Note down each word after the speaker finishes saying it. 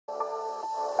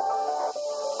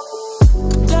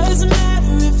doesn't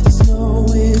matter if the snow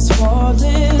is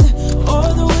falling or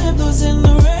the wind blows and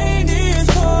the rain is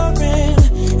pouring.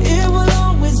 It will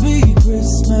always be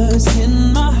Christmas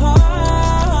in my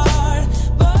heart.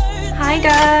 Hi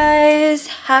guys,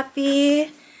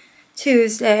 happy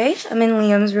Tuesday. I'm in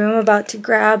Liam's room about to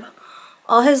grab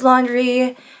all his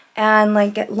laundry and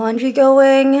like get laundry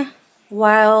going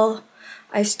while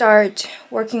I start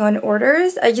working on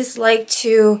orders. I just like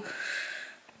to,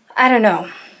 I don't know,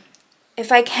 if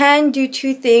I can do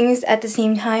two things at the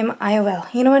same time, I will.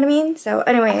 You know what I mean? So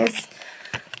anyways,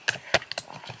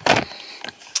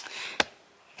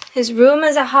 his room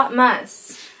is a hot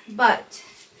mess, but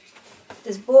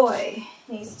this boy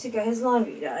needs to get his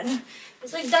laundry done.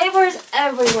 There's like diapers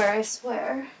everywhere, I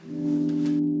swear.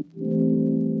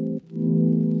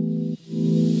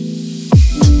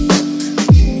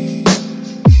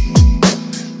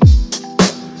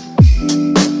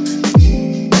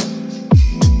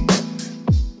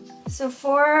 So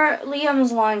for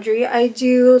Liam's laundry, I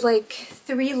do like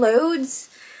 3 loads.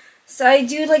 So I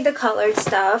do like the colored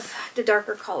stuff, the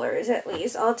darker colors at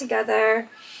least, all together.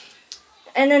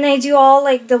 And then I do all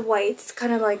like the whites,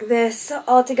 kind of like this,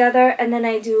 all together. And then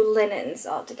I do linens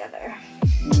all together.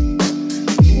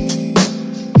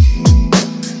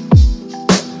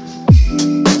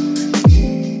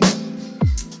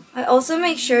 I also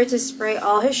make sure to spray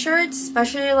all his shirts,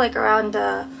 especially like around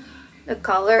the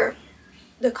collar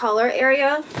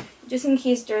area, just in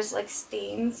case there's like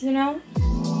stains, you know.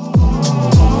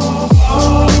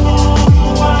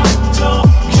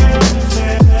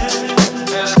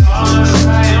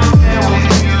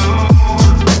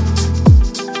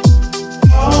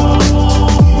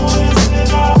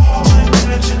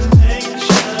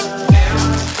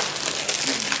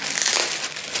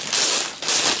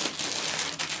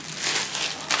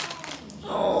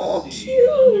 Oh,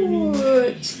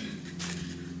 cute!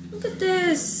 Look at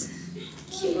this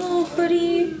cute little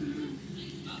hoodie.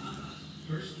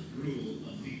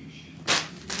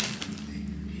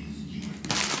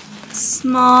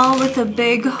 Small with a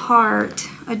big heart.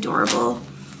 Adorable.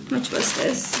 How much was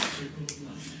this?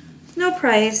 No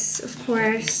price, of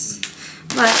course.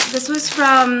 But this was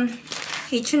from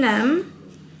H&M.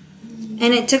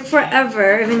 And it took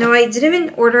forever, even though I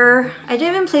didn't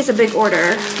even place a big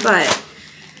order. But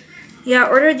yeah, I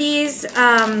ordered these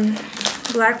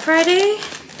Black Friday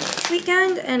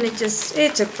weekend, and it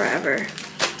took forever.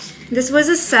 This was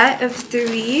a set of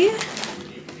 3.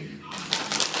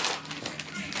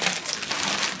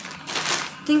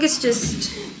 I think it's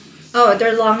just, oh,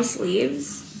 they're long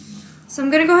sleeves. So I'm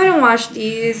gonna go ahead and wash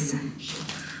these.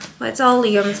 Well, it's all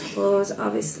Liam's clothes,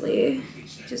 obviously.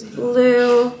 Just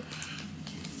blue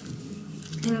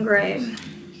and gray.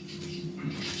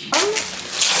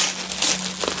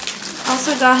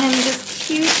 Also got him this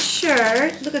cute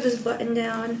shirt. Look at this button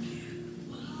down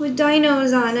with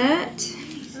dinos on it.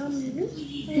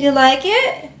 You like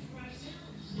it?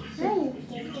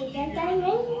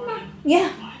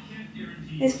 Yeah.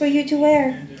 It's for you to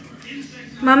wear.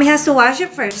 Mommy has to wash it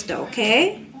first though,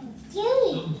 okay?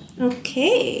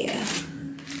 Okay.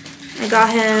 I got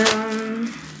him.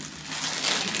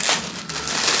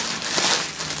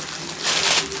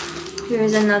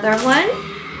 Here's another one.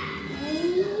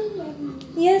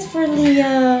 Yes, for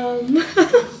Liam.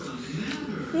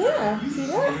 Yeah, see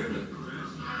that?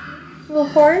 Little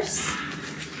horse.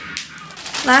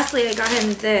 Lastly, I got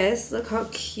him this. Look how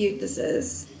cute this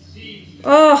is.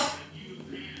 Oh,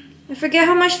 I forget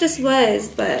how much this was,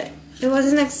 but it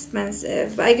wasn't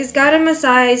expensive. But I just got him a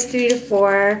size 3 to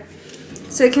 4,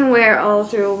 so it can wear all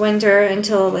through winter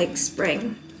until like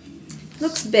spring.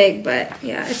 Looks big, but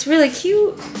yeah, it's really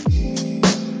cute.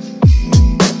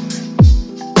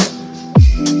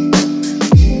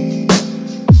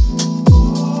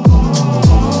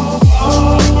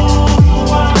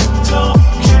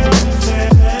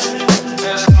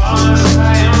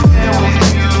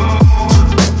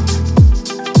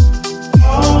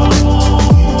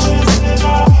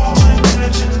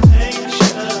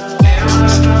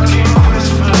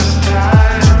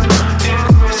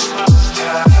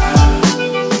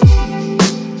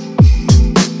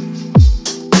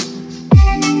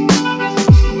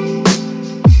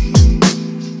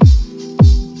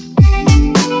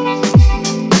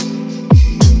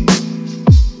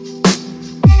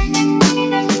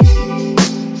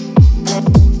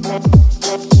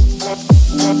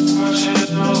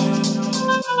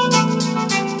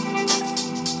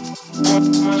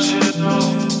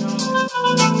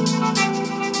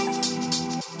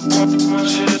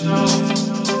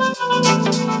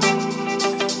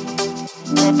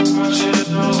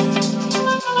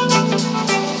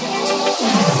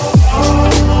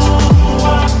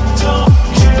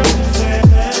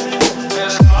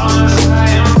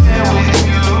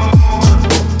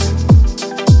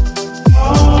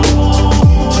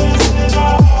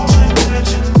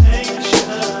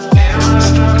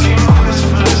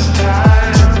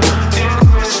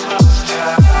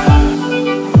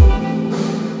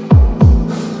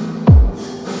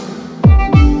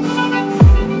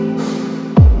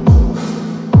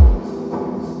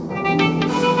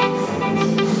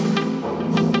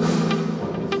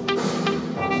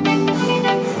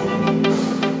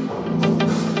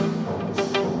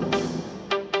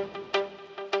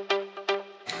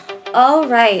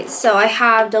 Alright, so I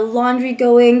have the laundry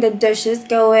going, the dishes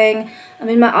going. I'm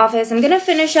in my office. I'm gonna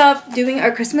finish up doing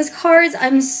our Christmas cards.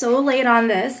 I'm so late on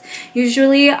this.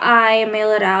 Usually I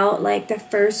mail it out like the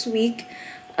first week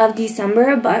of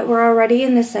December, but we're already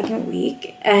in the second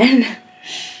week and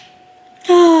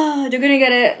they're gonna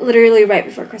get it literally right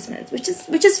before Christmas, which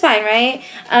is fine, right?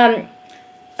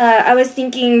 I was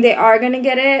thinking they are gonna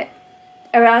get it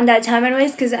around that time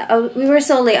anyways, because we were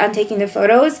so late on taking the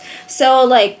photos. So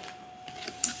like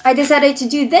I decided to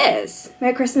do this.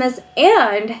 Merry Christmas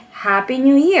and Happy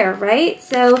New Year, right?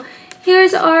 So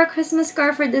here's our Christmas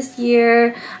scarf for this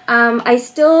year. I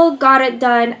still got it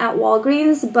done at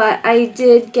Walgreens, but I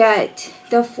did get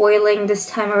the foiling this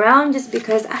time around just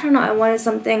because, I don't know, I wanted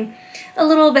something a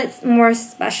little bit more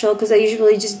special because I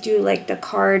usually just do like the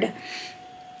card,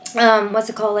 what's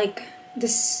it called, like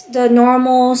this, the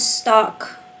normal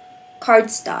stock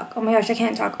cardstock. Oh my gosh, I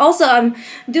can't talk. Also, I'm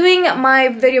doing my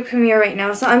video premiere right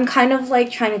now, so I'm kind of like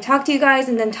trying to talk to you guys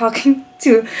and then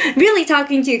really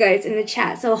talking to you guys in the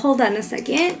chat. So hold on a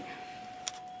second.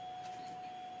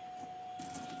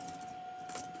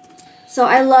 So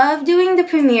I love doing the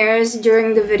premieres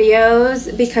during the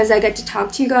videos because I get to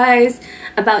talk to you guys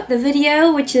about the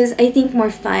video, which is, I think,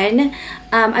 more fun.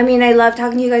 I mean, I love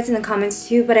talking to you guys in the comments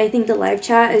too, but I think the live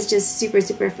chat is just super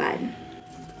fun.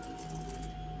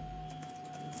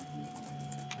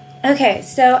 Okay,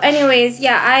 so anyways,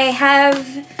 yeah, I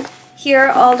have here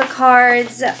all the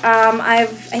cards. I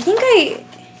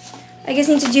guess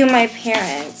need to do my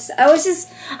parents. I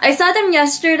saw them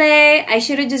yesterday. I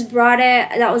should have just brought it.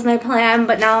 That was my plan,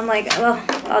 but now I'm like, well,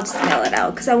 I'll just mail it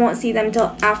out because I won't see them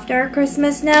till after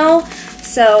Christmas now.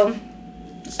 So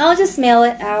I'll just mail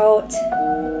it out.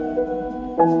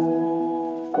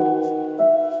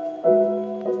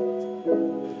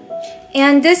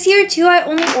 And this year too, I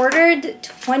only ordered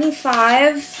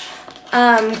 25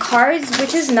 cards,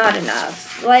 which is not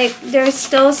enough. Like, there's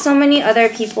still so many other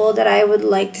people that I would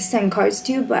like to send cards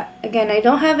to, but again, I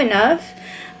don't have enough.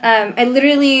 I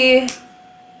literally,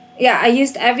 yeah, I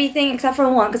used everything except for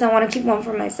one because I want to keep one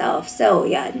for myself. So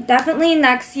yeah, definitely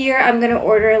next year I'm gonna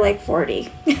order like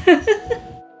 40.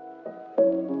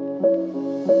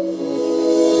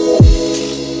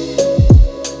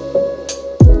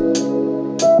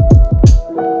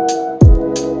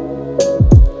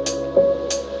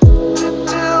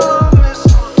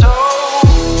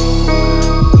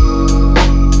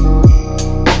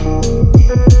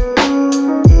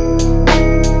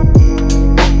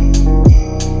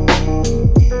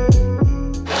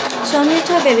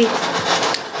 Baby.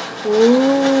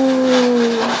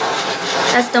 Ooh.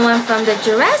 That's the one from the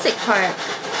Jurassic Park.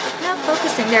 Not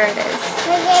focusing. There it is.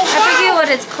 I forget what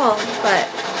it's called, but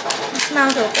its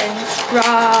mouth opens.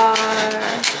 Roar.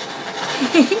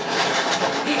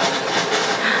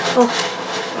 Oh.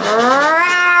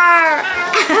 Roar.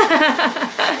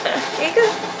 There you go.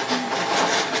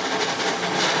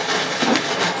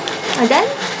 Are done?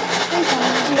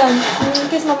 I'm done.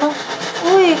 Kiss mama.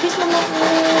 Uy, kiss mama.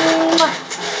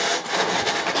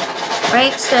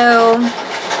 Right, so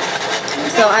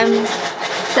I'm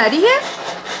Daddy here?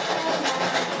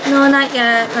 No, not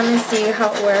yet. Let me see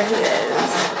where he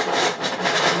is.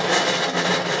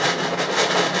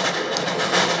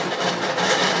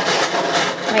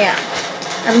 Oh yeah,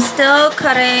 I'm still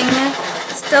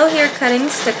here cutting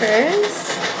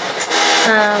stickers.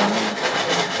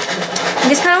 I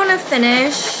just kind of want to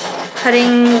finish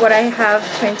cutting what I have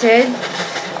printed.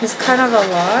 It's kind of a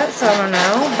lot, so I don't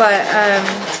know, but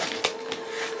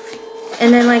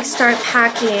and then like start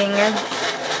packing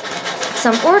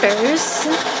some orders.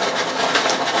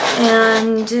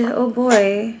 And oh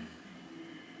boy,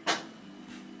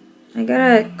 I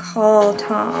gotta call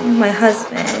Tom, my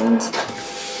husband,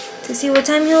 to see what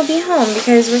time he'll be home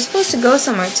because we're supposed to go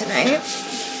somewhere tonight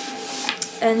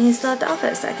and he's still at the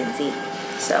office, I can see.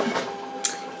 So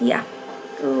yeah.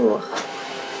 Ooh.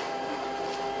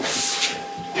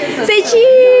 Say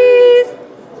cheese!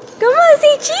 Come on,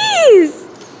 say cheese!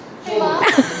 Hey, Mom. Do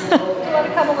you want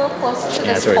to come a little closer to this?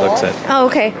 That's where he looks at. Oh,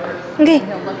 okay. Okay.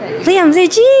 Liam, say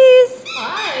cheese!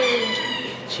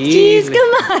 Hi! Cheese,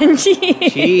 come on,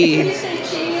 cheese! Cheese! Say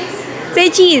cheese! Say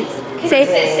cheese! Can say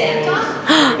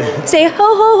Santa? Say ho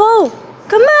ho ho!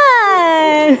 Come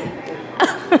on!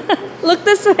 Look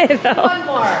this way though. One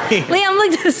more. Liam,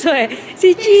 look this way.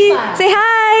 Say cheese! Say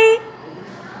hi!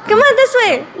 Come on, this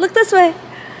way! Look this way!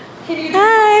 Can you do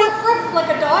hi! like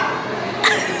a dog?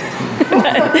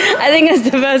 I think that's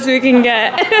the best we can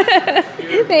get.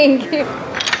 Thank you.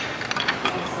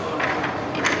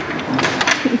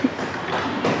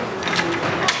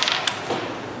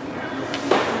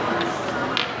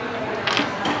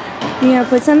 Yeah,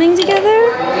 put something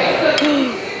together.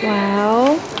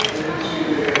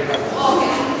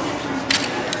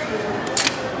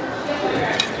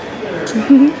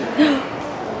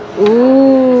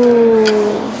 Ooh.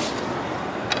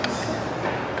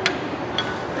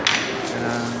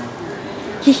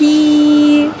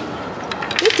 Hee.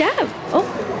 Good job. Oh.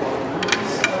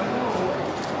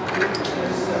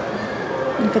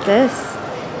 Look at this.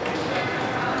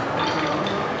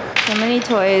 So many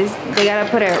toys. They gotta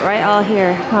put it right all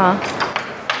here, huh?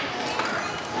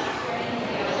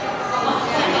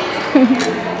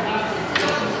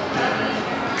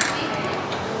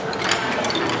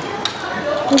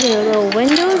 Look at the little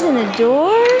windows and the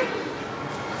door.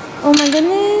 Oh my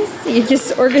goodness. You're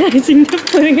just organizing them,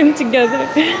 putting them together.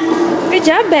 Good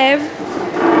job, babe.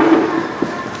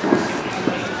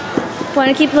 Want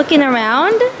to keep looking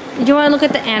around? Do you want to look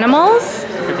at the animals?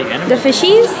 Look at the animals? The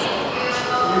fishies?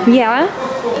 Yeah.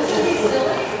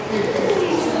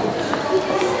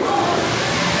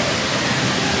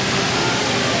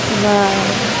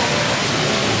 Wow.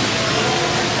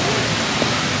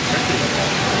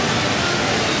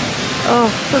 Oh,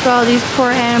 look at all these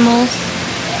poor animals.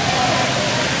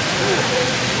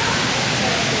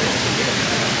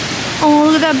 Oh,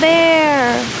 look at that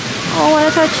bear. Oh, I want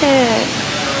to touch it.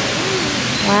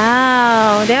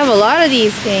 Wow, they have a lot of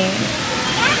these things.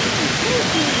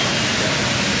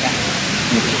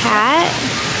 The cat?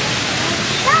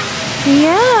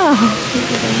 Yeah.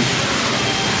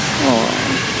 Oh.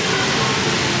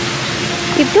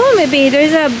 Keep going, baby.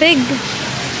 There's a big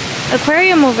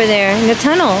aquarium over there in the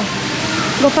tunnel.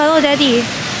 Go follow Daddy.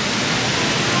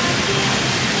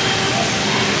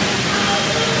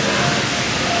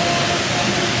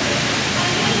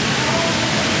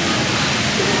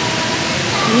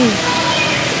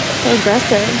 So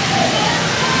aggressive.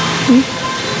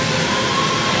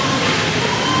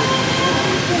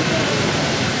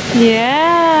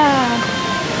 Yeah.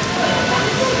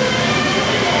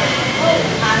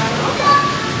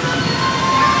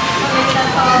 Maybe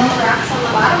that's all the rocks on the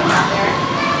bottom out there.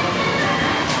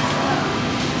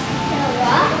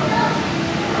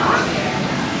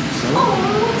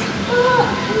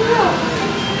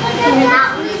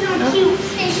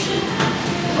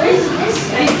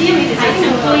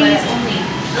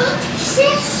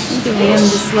 Liam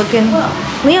just looking.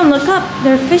 Liam, look up.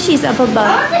 There are fishies up above.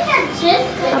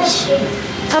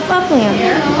 Up, Liam.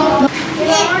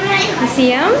 You see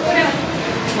him?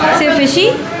 See a fishy?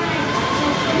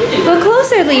 Go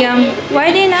closer, Liam. Why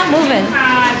are they not moving?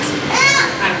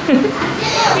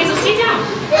 Hazel, sit down.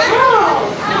 No,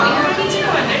 you don't need to go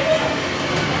in there.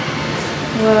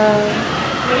 Whoa.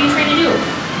 What are you trying to do?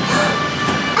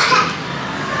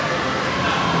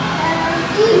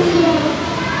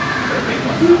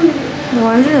 The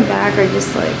ones in the back are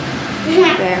just like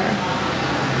there.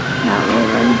 Not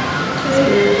moving. It's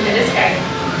weird. Look at this guy.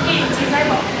 Hey, you can see his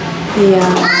eyeball.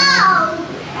 Yeah.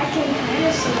 I can kind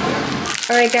of see him.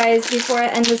 Alright guys, before I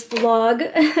end this vlog,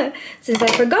 since I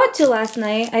forgot to last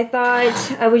night, I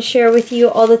thought I would share with you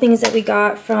all the things that we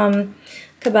got from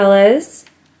Cabela's.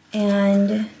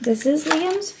 And this is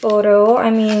Liam's photo. I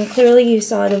mean, clearly you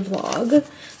saw the vlog,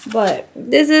 but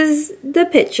this is the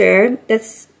picture.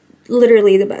 That's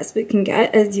literally the best we can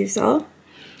get, as you saw.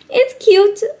 It's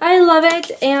cute. I love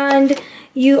it. And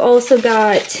you also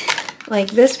got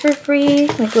like this for free,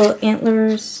 like little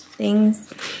antlers things.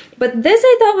 But this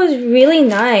I thought was really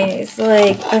nice,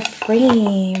 like a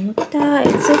frame. Look at that,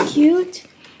 it's so cute.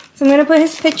 So I'm gonna put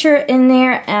his picture in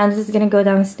there, and this is gonna go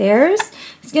downstairs.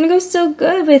 It's gonna go so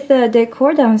good with the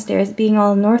decor downstairs, being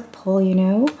all North Pole, you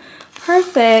know.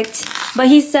 Perfect. But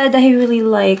he said that he really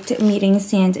liked meeting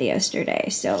Santa yesterday,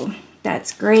 so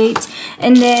that's great.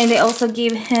 And then they also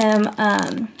gave him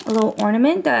a little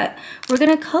ornament that we're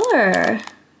gonna color.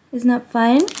 Isn't that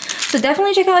fun? So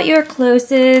definitely check out your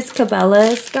closest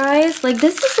Cabela's, guys. Like,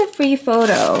 this is a free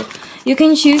photo. You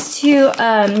can choose to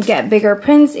get bigger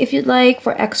prints if you'd like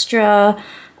for extra,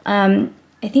 I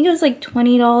think it was like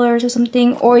 $20 or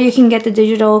something. Or you can get the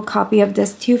digital copy of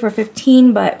this too for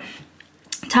 $15. But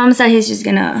Tom said he's just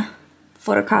gonna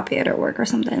photocopy it or work or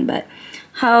something. But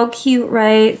how cute,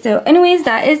 right? So anyways,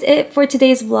 that is it for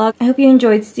today's vlog. I hope you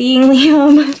enjoyed seeing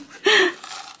Liam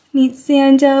meet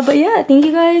Santa. But yeah, thank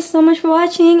you guys so much for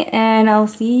watching, and I'll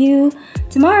see you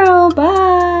tomorrow.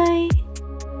 Bye.